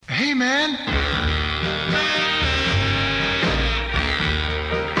man.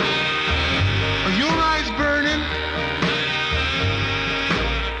 Are your eyes burning?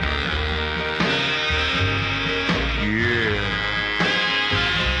 Yeah.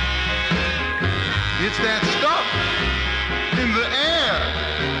 It's that stuff in the air.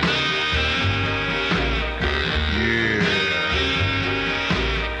 Yeah.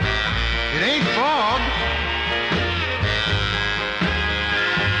 It ain't fog.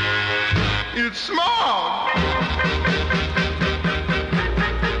 It's smog.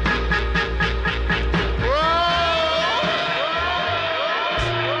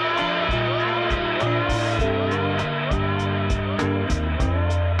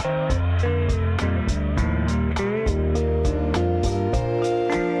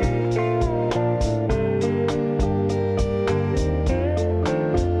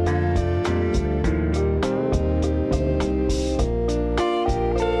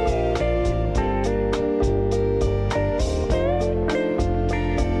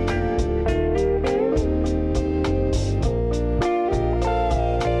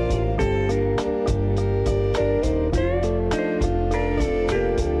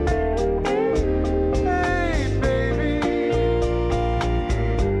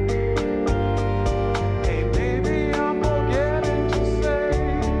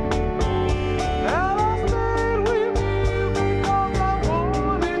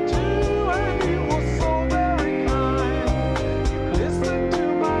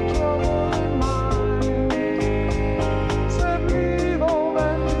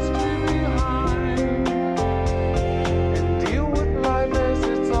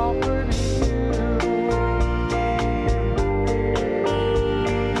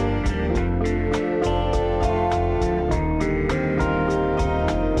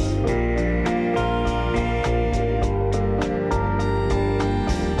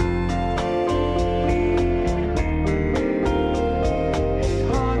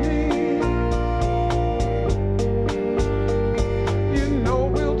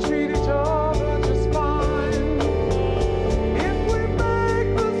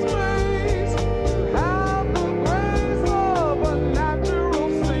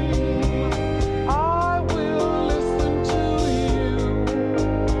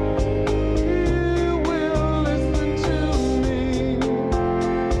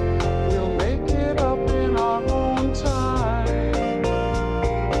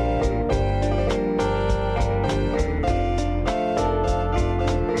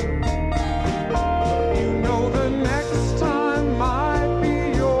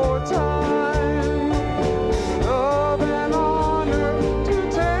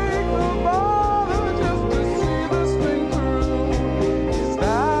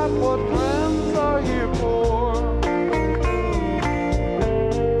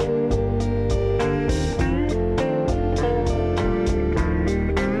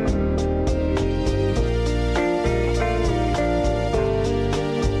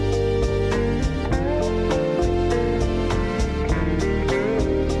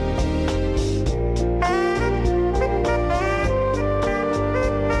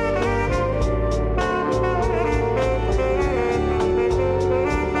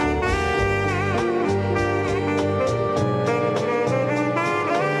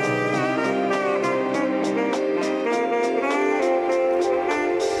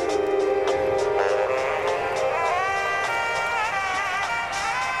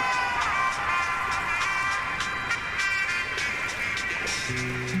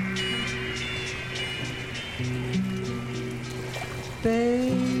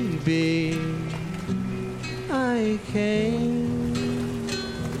 Baby, I came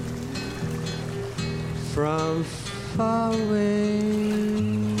from far away,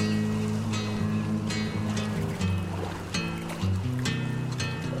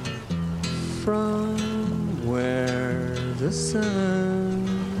 from where the sun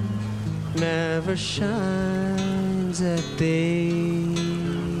never shines at day.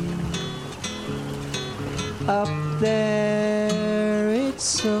 Up there it's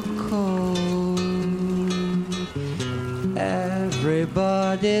so cold,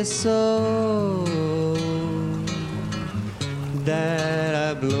 everybody's so that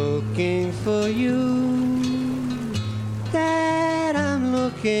I'm looking for you, that I'm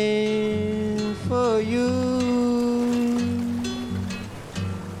looking for you.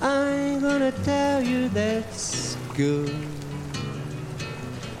 I'm gonna tell you that's good,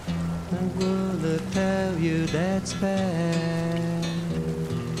 I'm gonna tell you that's bad.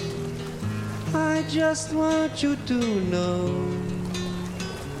 I just want you to know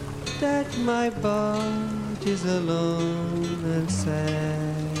that my heart is alone and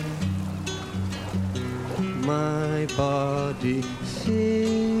sad. my body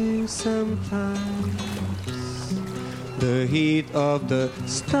feels sometimes the heat of the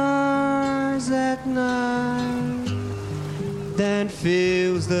stars at night, then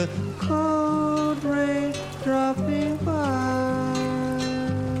feels the cold rain dropping by.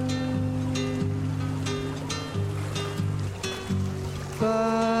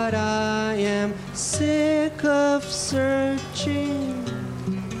 But I am sick of searching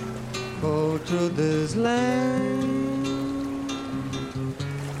to this land,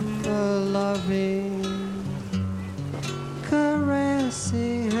 a loving,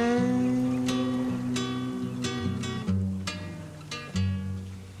 caressing hand.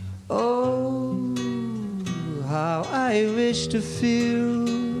 Oh, how I wish to feel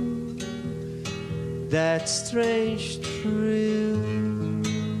that strange thrill.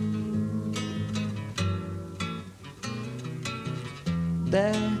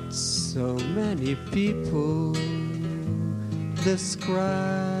 That so many people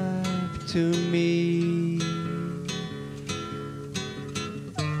describe to me,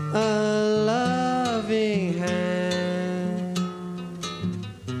 a loving hand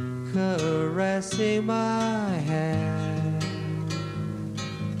caressing my hand,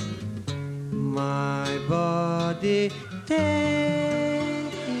 my body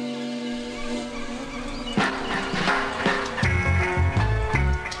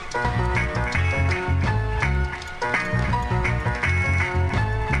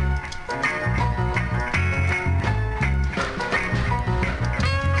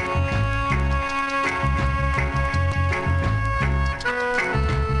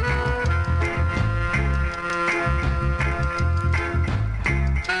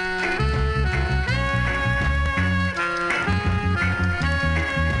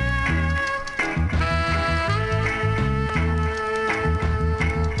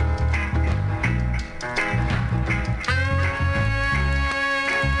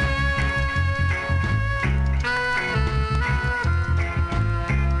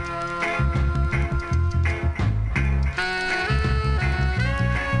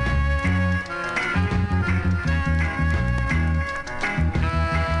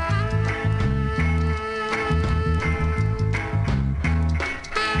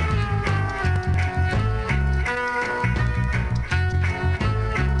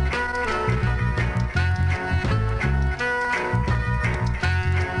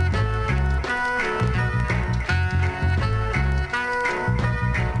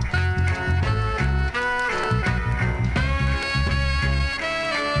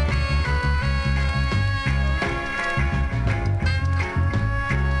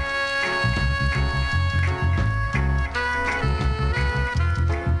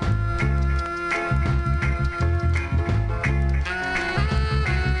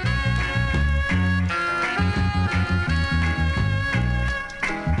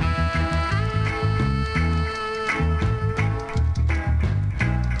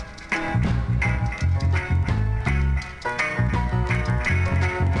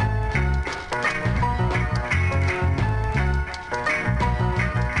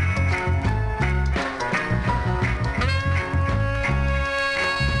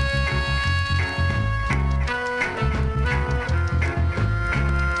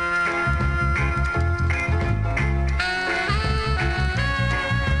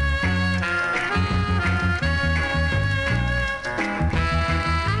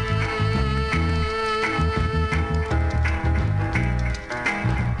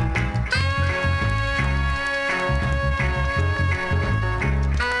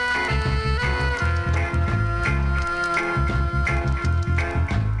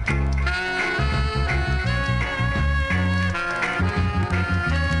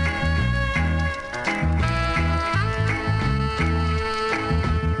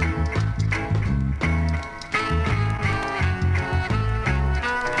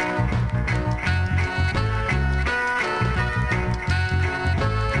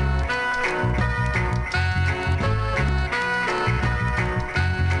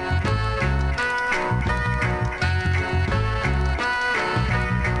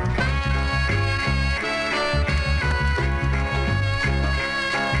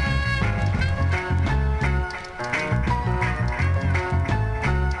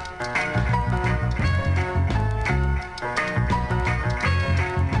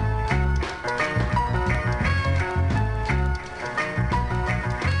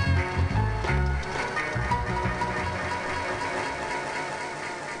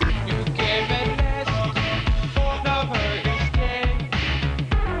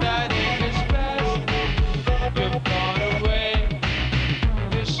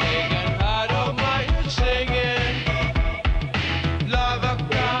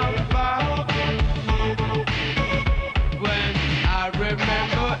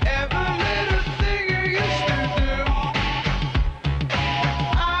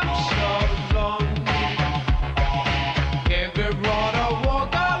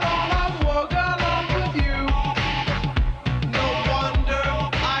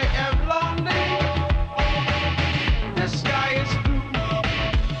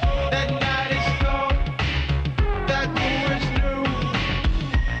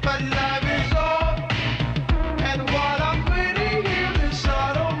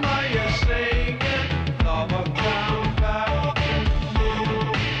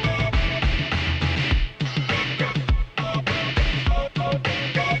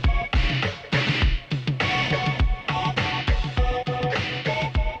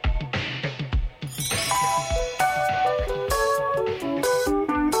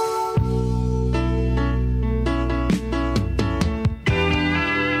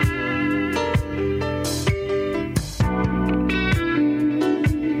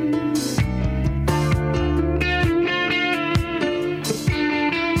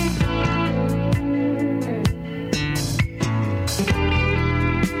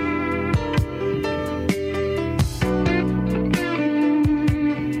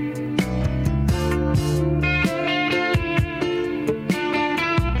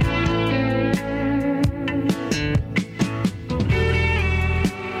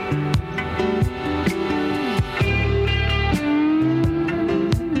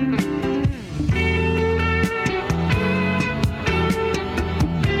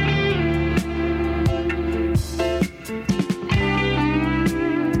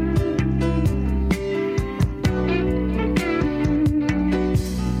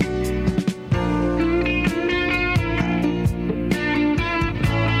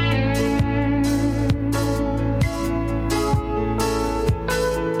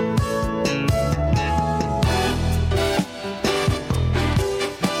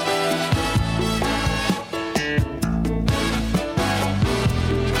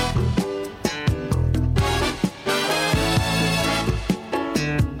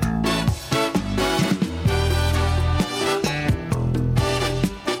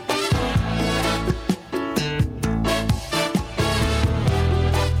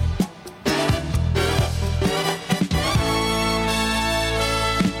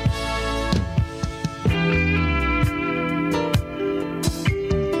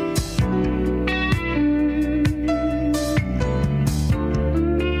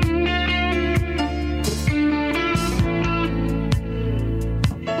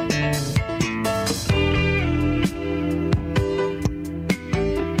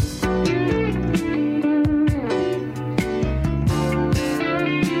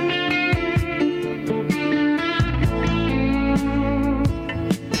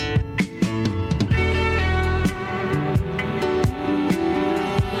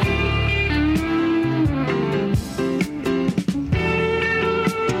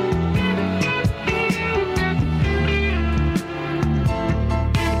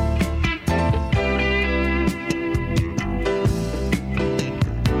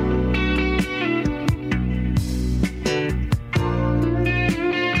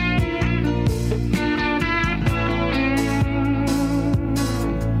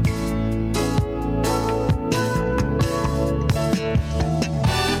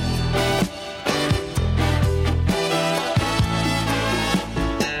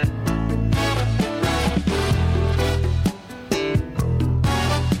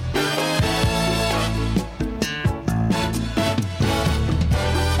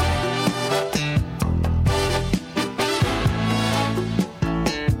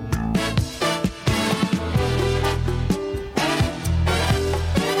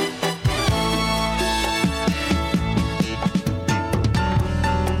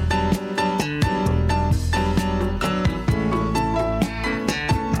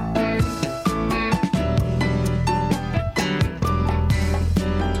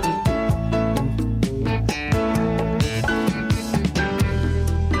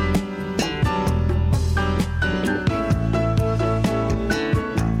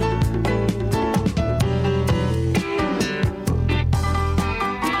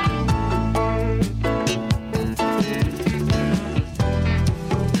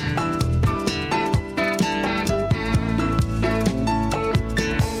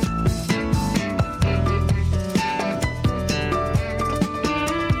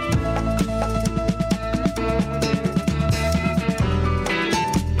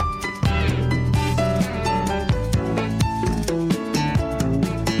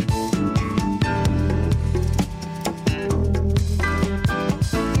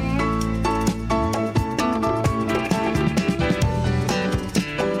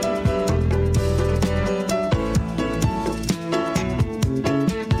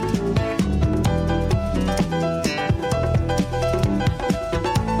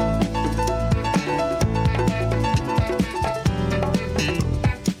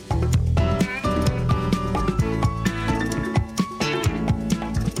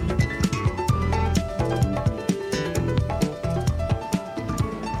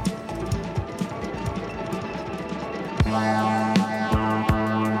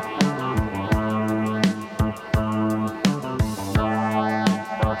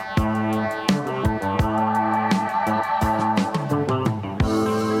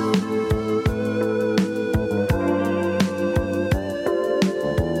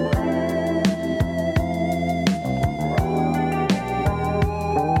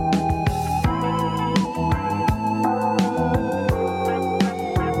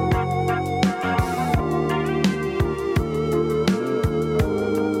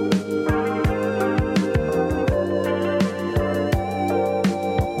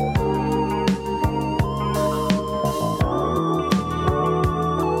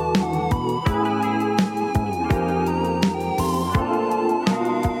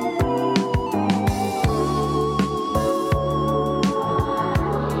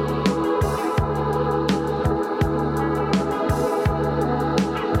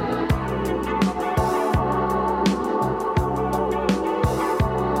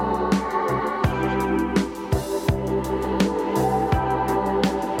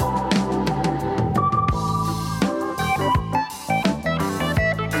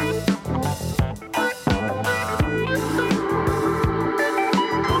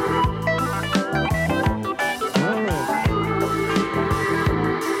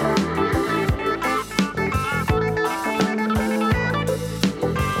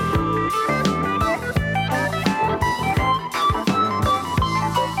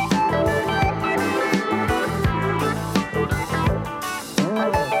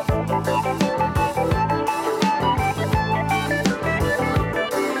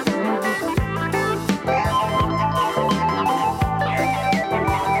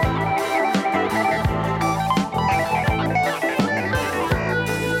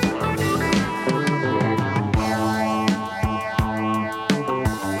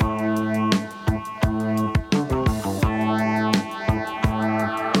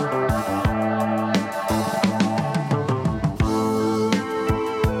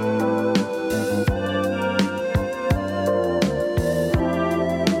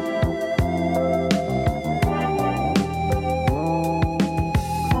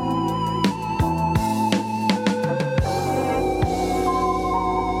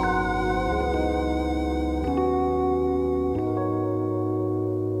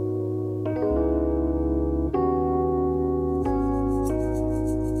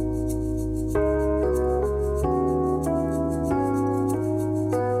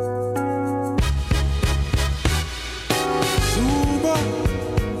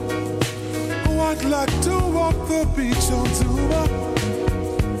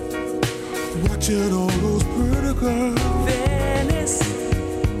watching all those pretty girls. Venice,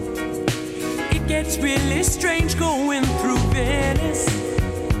 it gets really strange going through Venice.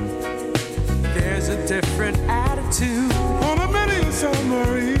 There's a different attitude. On a many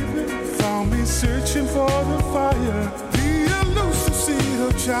summer evening, found me searching for the fire. The elusive seed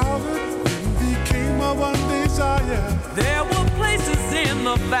of childhood became my one desire. There were places in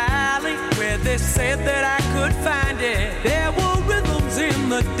the valley where they said that I could find it. There were rhythms in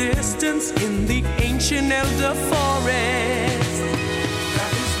the distance in the ancient elder forest.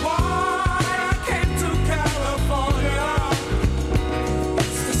 That is why I came to California.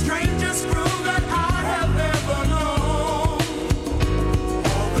 It's the strangest groove that I have ever known.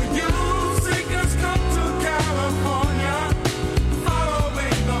 All the youth seekers come to California,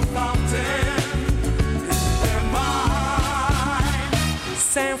 following the fountain in their mind.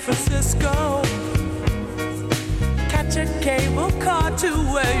 San Francisco, catch a cable car to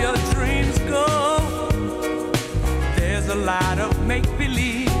where your dreams go. There's a lot of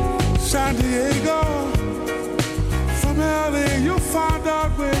make-believe. San Diego, from LA you'll find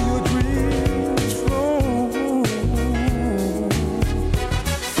out where your dreams flow.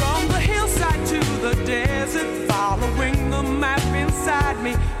 From the hillside to the desert, following the map inside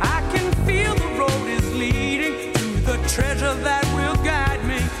me, I can feel the road is leading to the treasure that will guide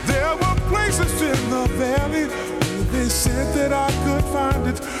me. There were places in the valley where they said that I could find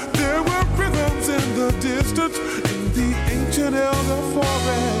it. There were rhythms in the distance in the ancient elder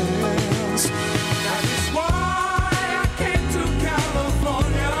forest. That is why I came to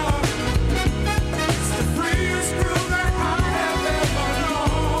California. It's the freest groove that I have ever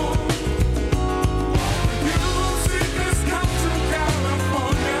known. You seekers come to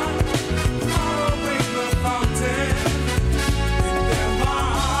California, following the fountain in their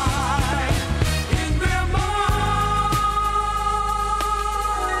mind, in their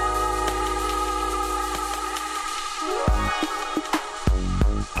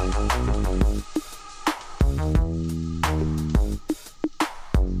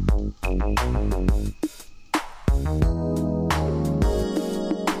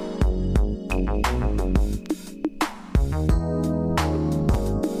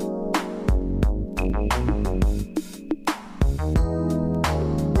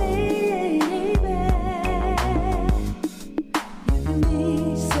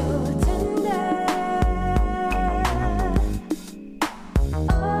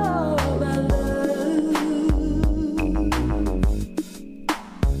Oh, my love.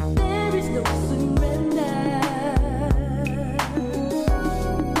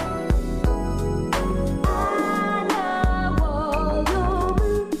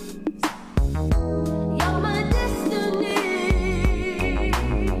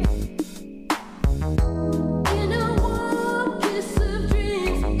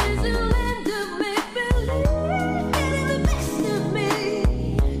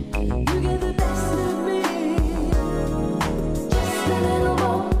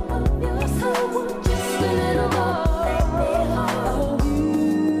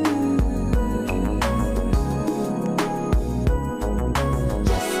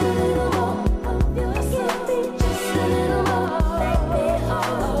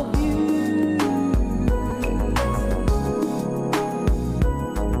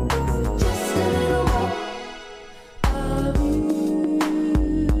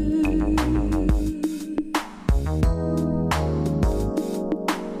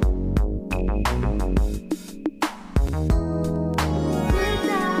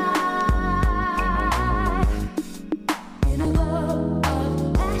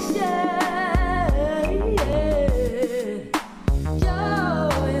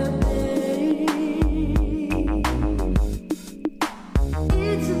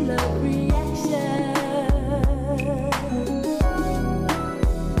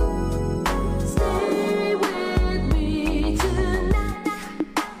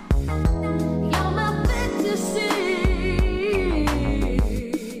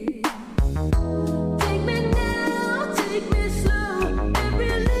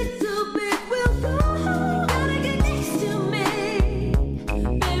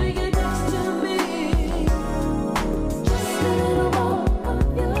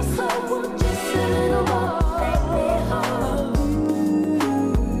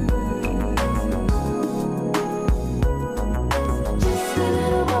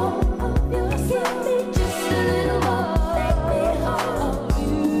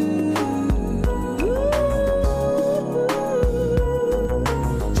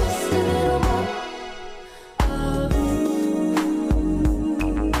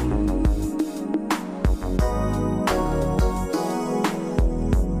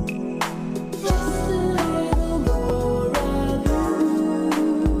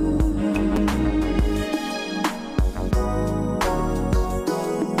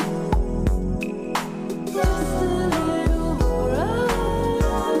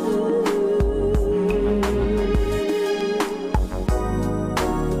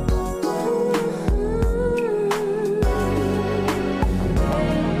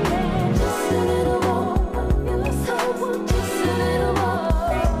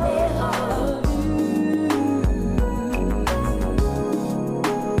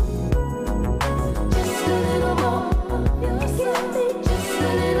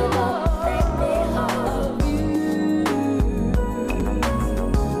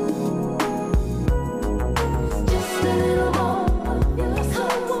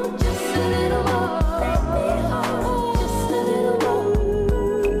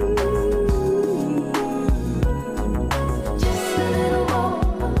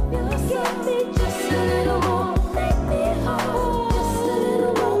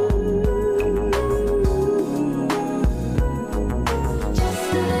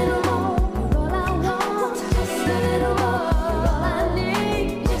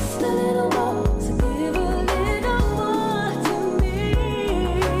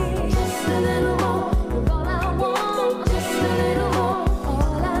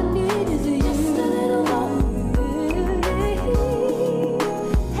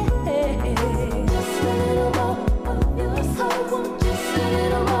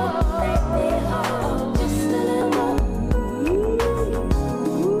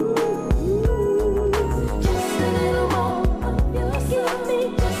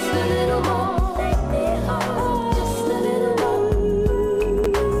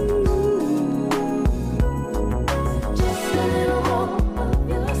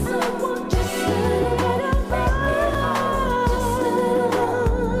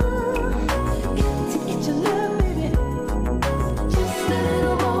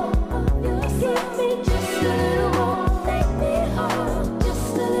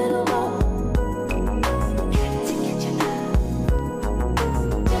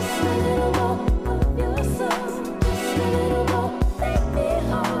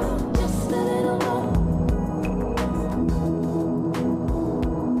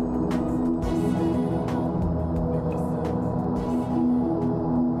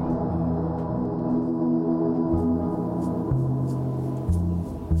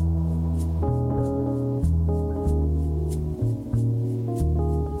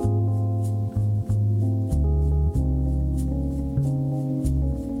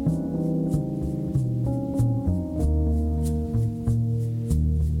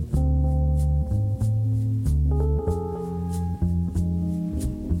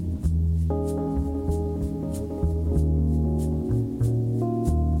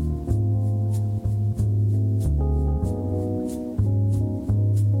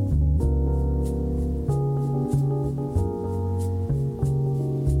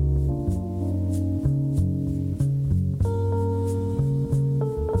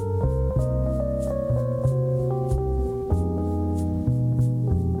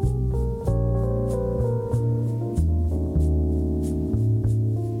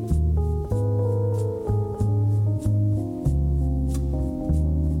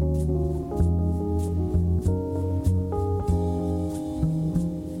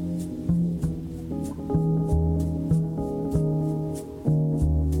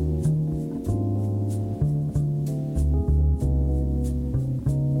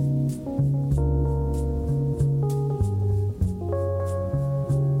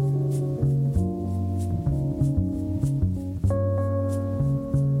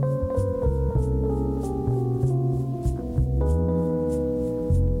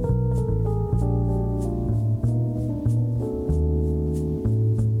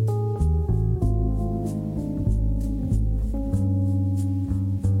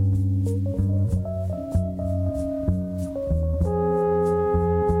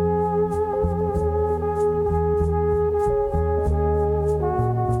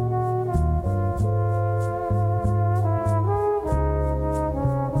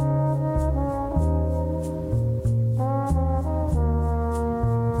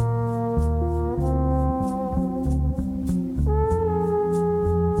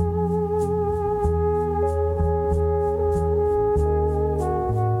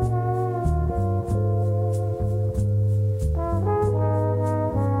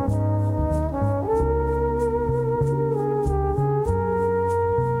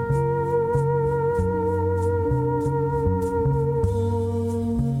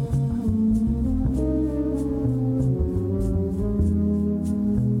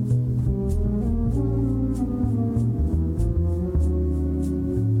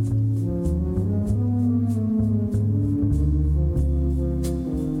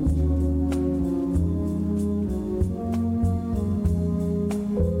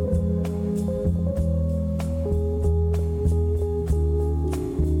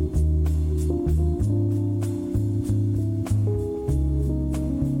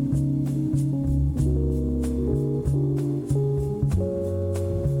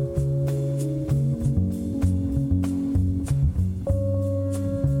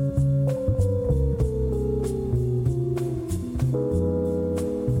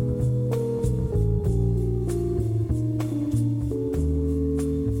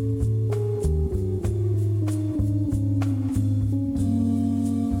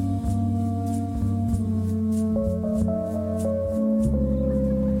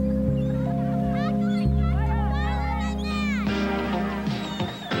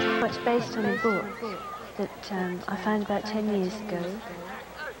 on a book that I found about 10 years ago.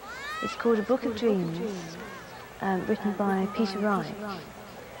 It's called A Book of Dreams, written by Peter Wright.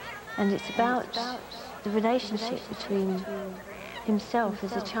 And it's about the relationship between himself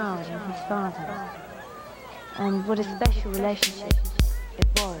as a child and his father. And what a special relationship it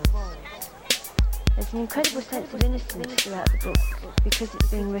was. There's an incredible sense of innocence throughout the book because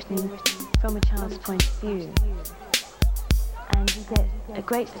it's being written from a child's point of view. And you get a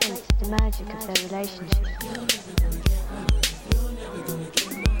great sense of the magic of their relationship.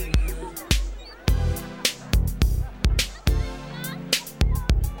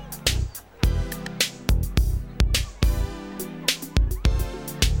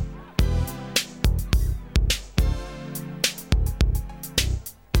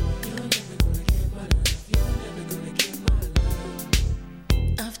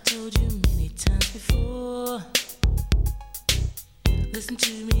 Listen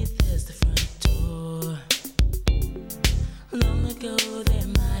to me, there's the front door. Long ago there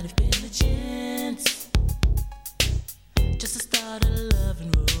might have been a chance, just to start a love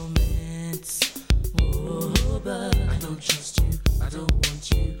and romance. Whoa, but I don't trust you, I don't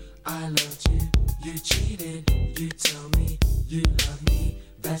want you, I loved you. You cheated, you tell me you love me,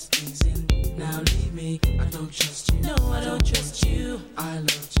 that's pleasing, now leave me. I don't trust you, no, I don't trust you, I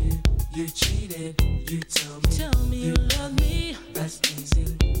loved you. You cheated, you tell me you love me, that's easy,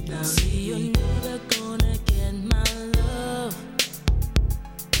 now see you're never gonna get my love.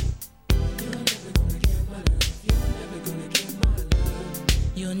 You're never gonna get my love, you're never gonna get my love.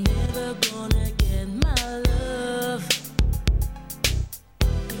 You're never gonna get my love.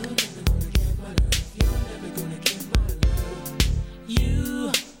 You're never gonna get my love, you're never gonna get my love.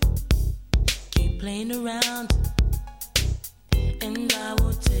 You keep playing around and I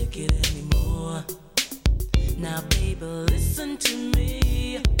won't take it anymore. Now, baby, listen to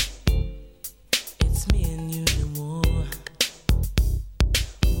me. It's me and you no more.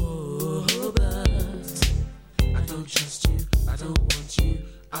 Whoa, but I don't trust you, I don't want you,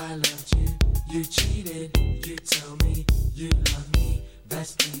 I loved you. You cheated, you tell me you love me,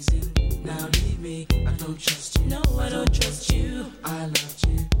 that's pleasing, now leave me. I don't trust you, no, I don't trust you, I loved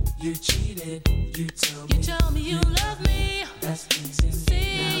you. You cheated, you tell me you love me, that's pleasing.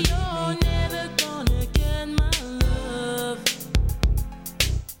 See, you're never gonna get my love.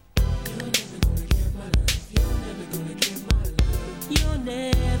 You're never gonna get my love. You're never gonna get my love. You're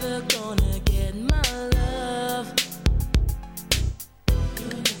never gonna get my love.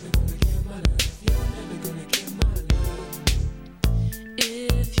 You're never gonna get my love. You're never gonna get my love.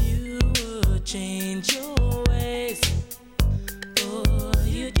 If you would change your ways, oh,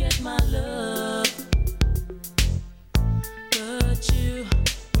 you'd get my love. But you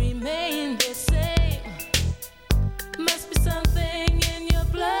remain the same. Must be something in your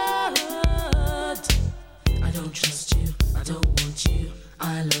blood. I don't trust you, I don't want you,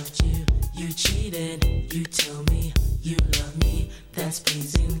 I loved you. You cheated, you tell me you love me, that's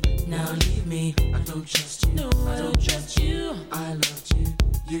pleasing, now leave me. I don't trust you, no, I don't trust you, I loved you.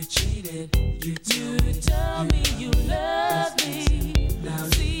 You cheated, you tell me you love me, now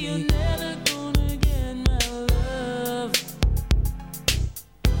see you're never gonna get my love.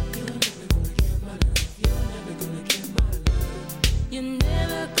 You're never gonna get my love. You're never gonna get my love. You're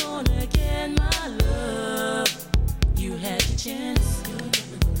never gonna get my love. You had your chance. You're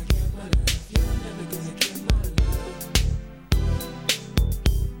never gonna get my love. You're never gonna get my love.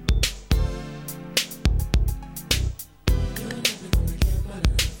 You're never gonna get my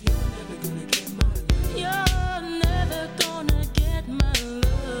love. You're never gonna get my love. You're never gonna get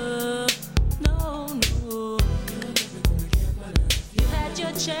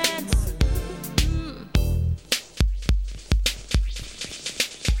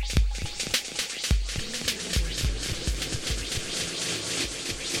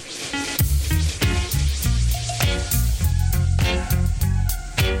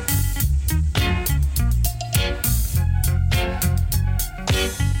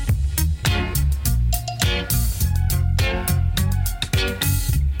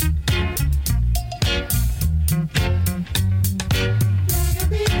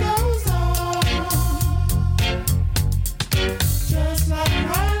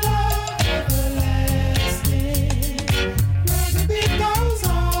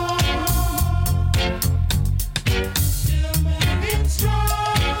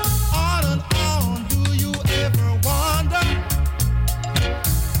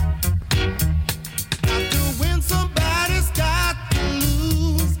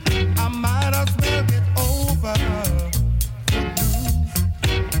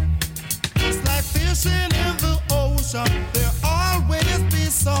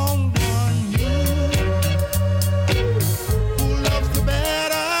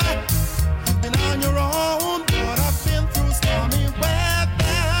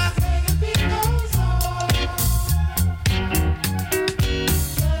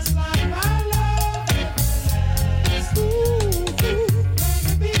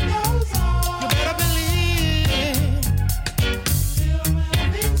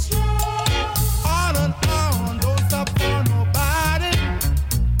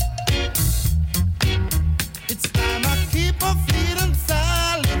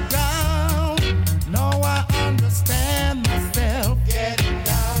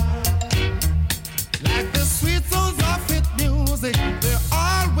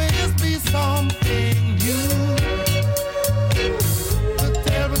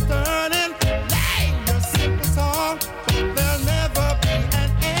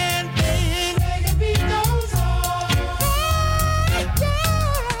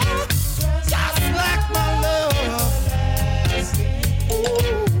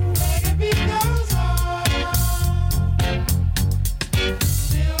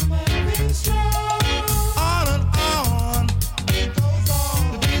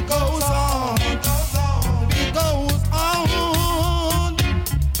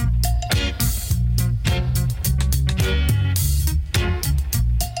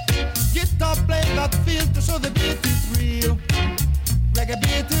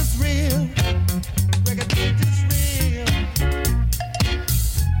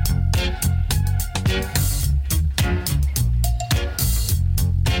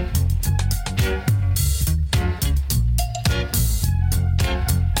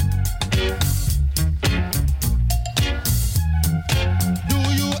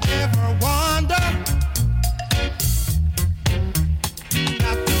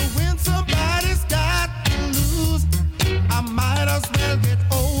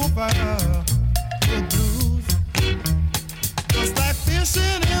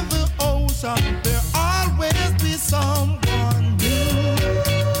Fishing in the ocean, there'll always be someone new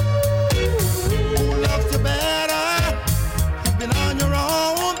who loves you better. You've been on your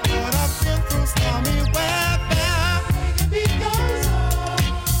own, but I've been through stormy weather. The beat goes on,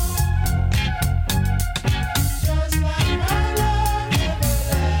 just like my love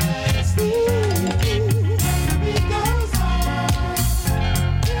everlasting. The beat goes on,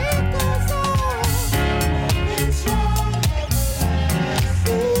 it goes on, moving strong everlasting.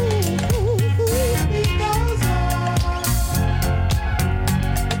 The beat goes on,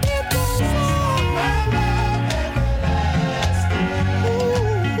 it goes on, my love everlasting.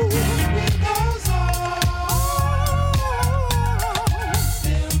 The beat goes on,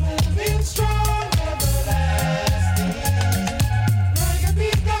 still moving strong everlasting. Reggae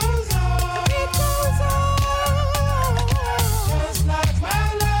beat goes on, just like my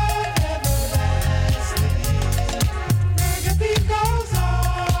love everlasting. Reggae beat goes on,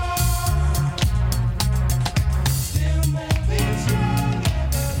 still moving strong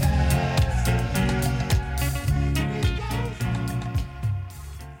everlasting. Reggae beat goes on.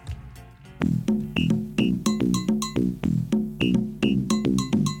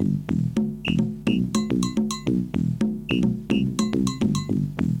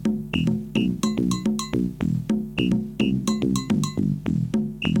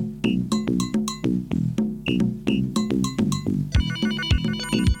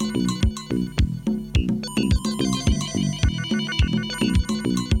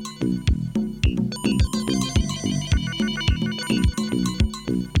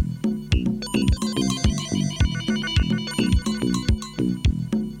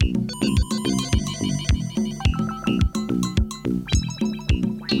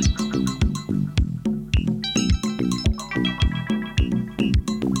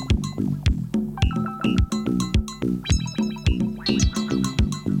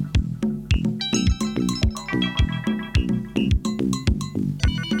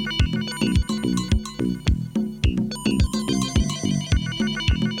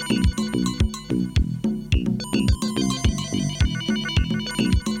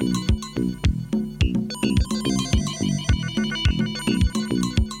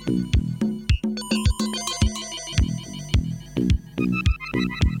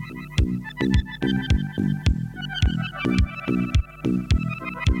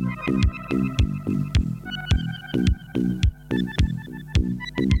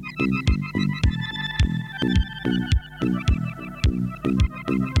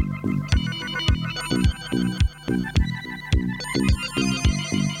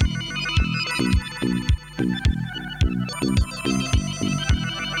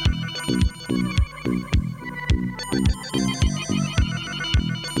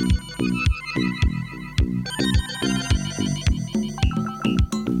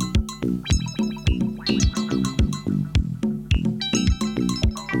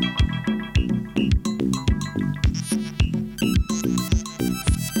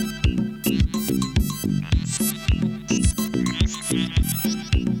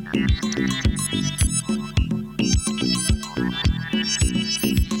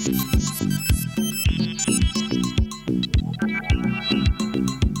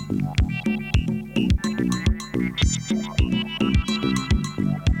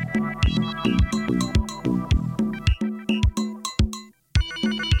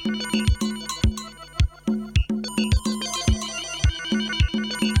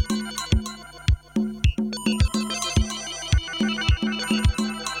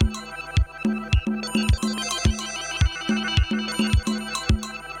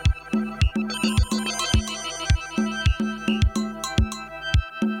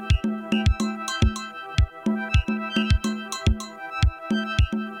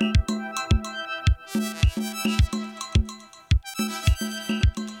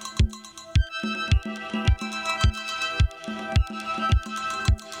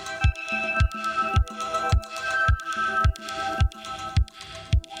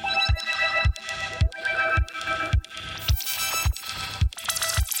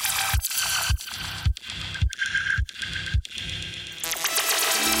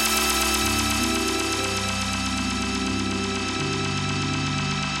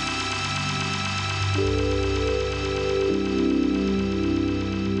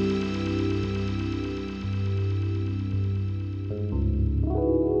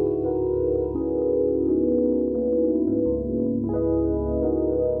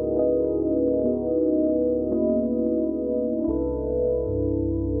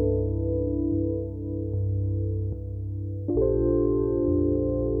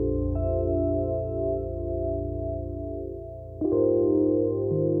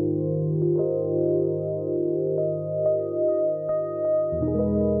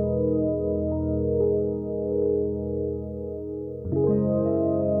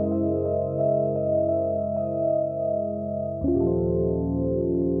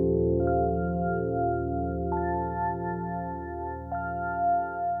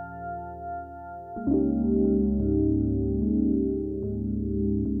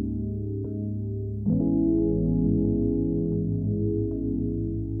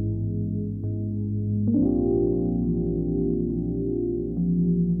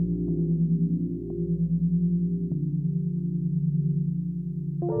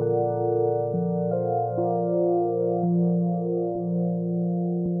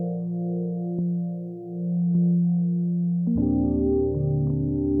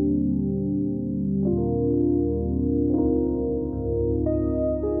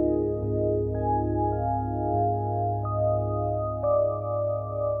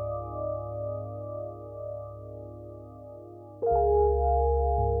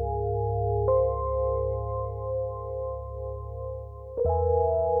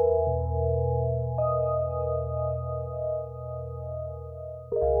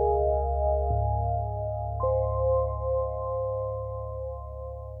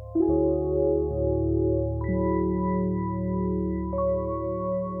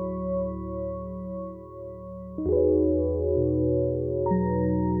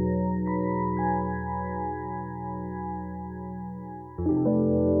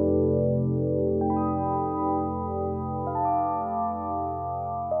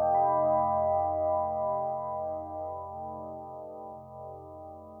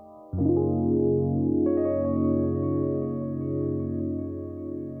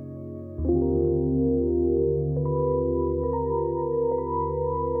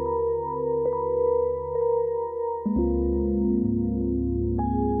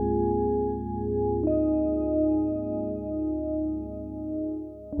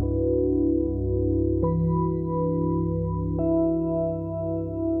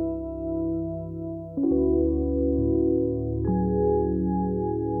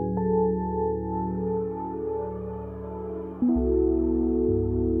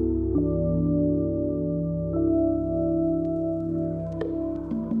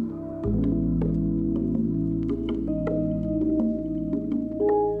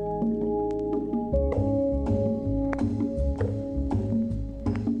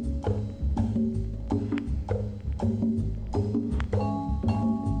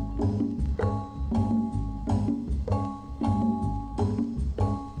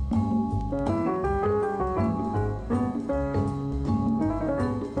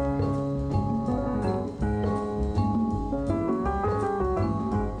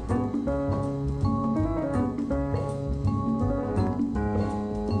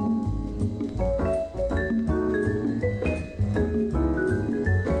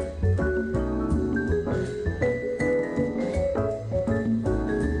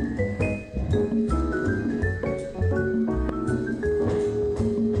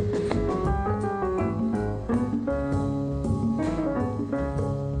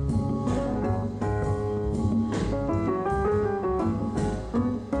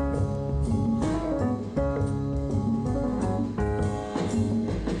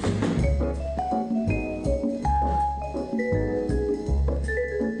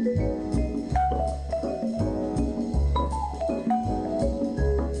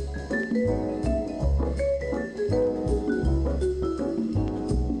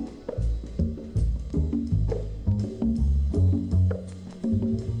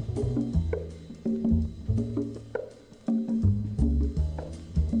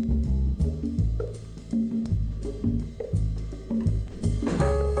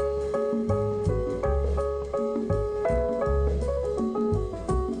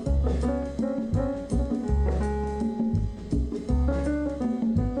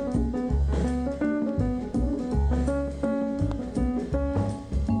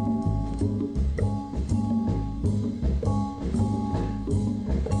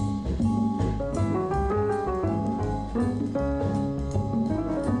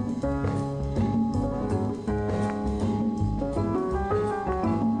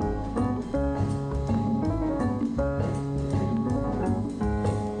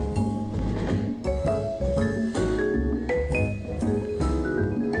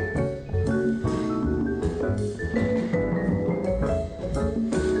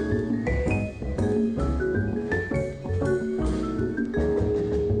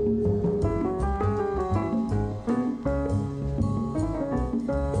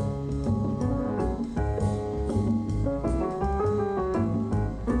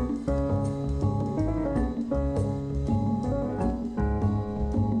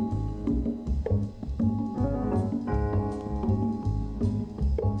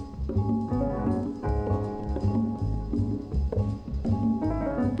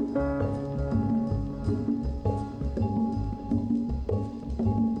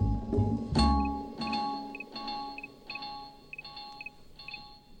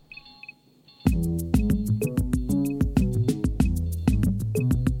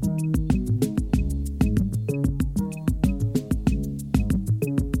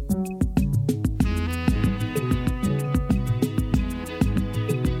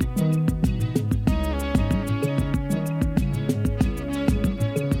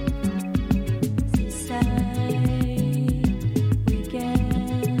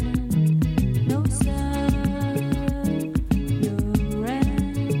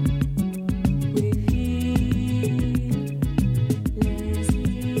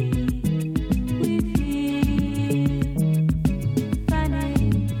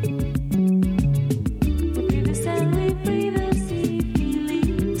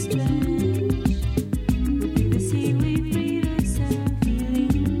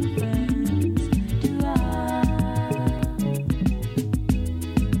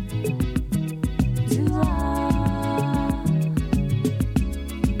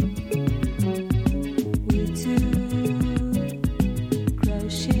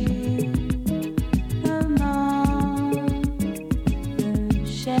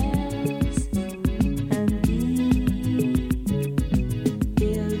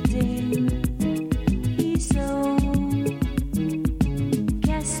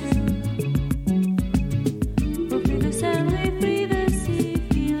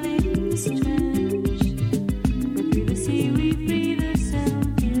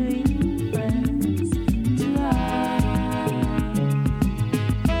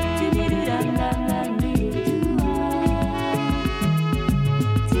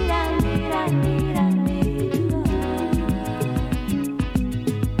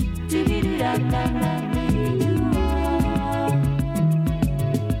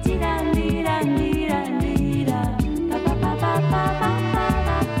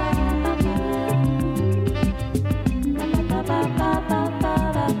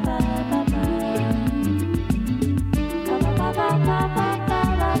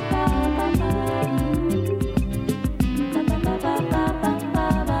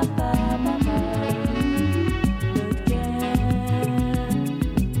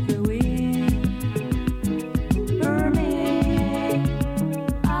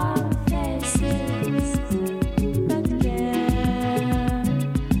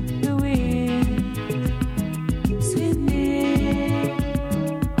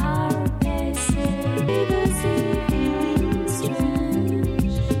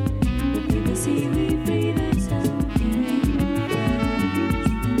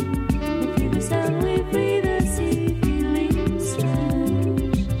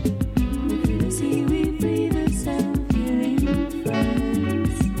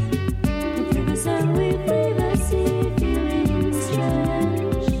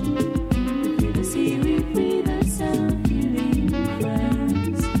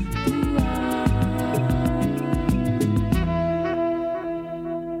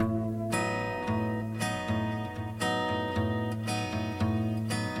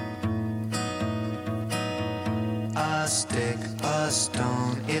 stick, a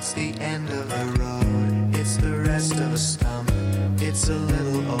stone, it's the end of the road, it's the rest of a stump, it's a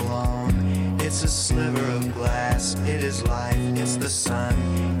little alone, it's a sliver of glass, it is life, it's the sun,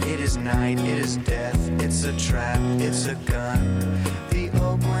 it is night, it is death, it's a trap, it's a gun, the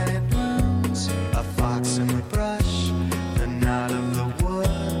oak when it blooms, a fox in the brush, the knot of the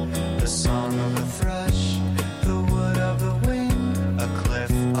wood, the song of a thrush, the wood of the wind, a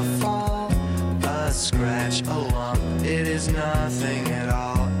cliff, a fall, a scratch, a lump, it is nothing at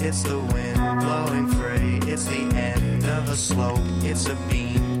all, it's the wind blowing free, it's the end of a slope, it's a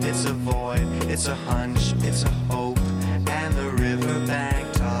beam, it's a void, it's a hunch, it's a hope, and the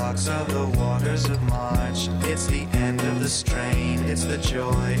riverbank talks of the waters of March, it's the end of the strain, it's the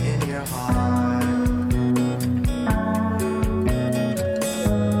joy in your heart.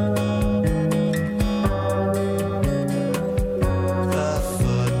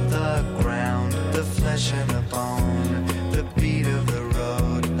 And the bone, the beat of the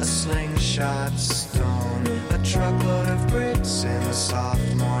road, a slingshot stone, a truckload of bricks in the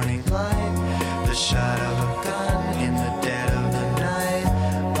soft morning light, the shot of a gun in the dead of the night,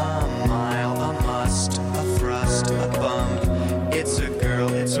 a mile, a must, a thrust, a bump, it's a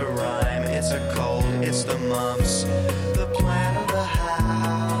girl, it's a rhyme, it's a cold, it's the mumps, the plan of the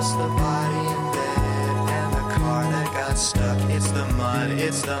house, the body in bed, and the car that got stuck, it's the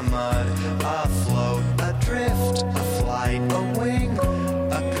mud, a float, drift, a flight, a wing,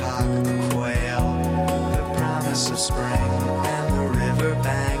 a cock, a quail, the promise of spring, and the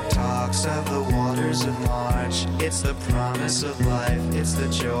riverbank talks of the waters of March. It's the promise of life, it's the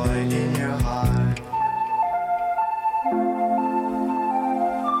joy in your heart.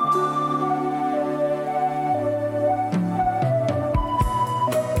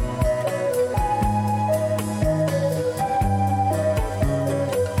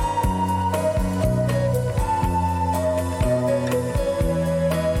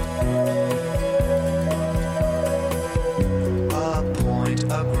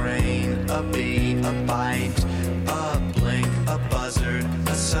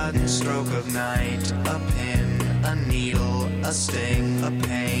 Stroke of night, a pin, a needle, a sting, a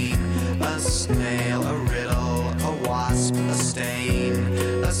pain, a snail, a riddle, a wasp, a stain,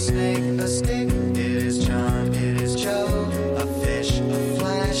 a snake, a stick, it is John, it is Joe, a fish, a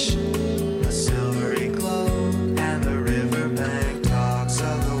flash, a silvery glow, and the riverbank talks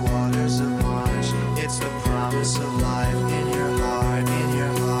of the waters of March. It's the promise of life in your heart,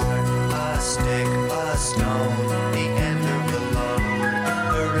 a stick, a stone, the end of the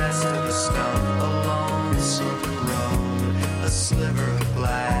of the stump, a lone silver road, a sliver of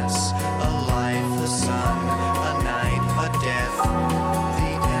glass, a life, the sun, a night, a death,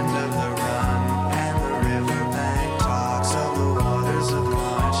 the end of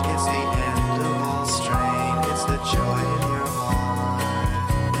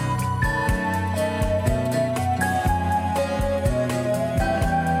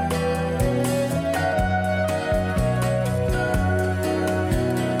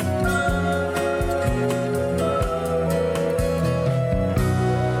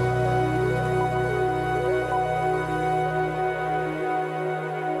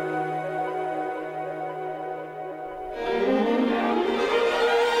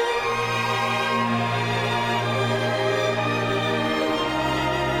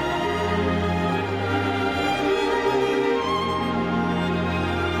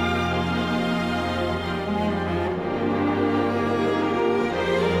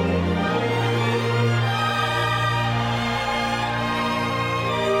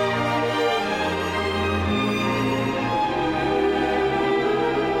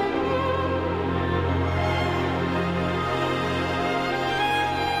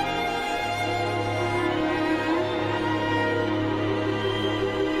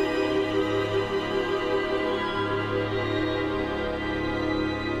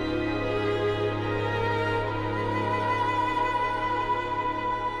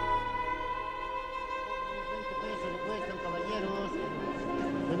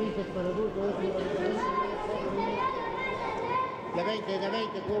De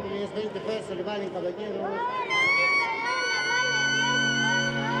 20 cúmulos, 20 pesos, le valen, caballero.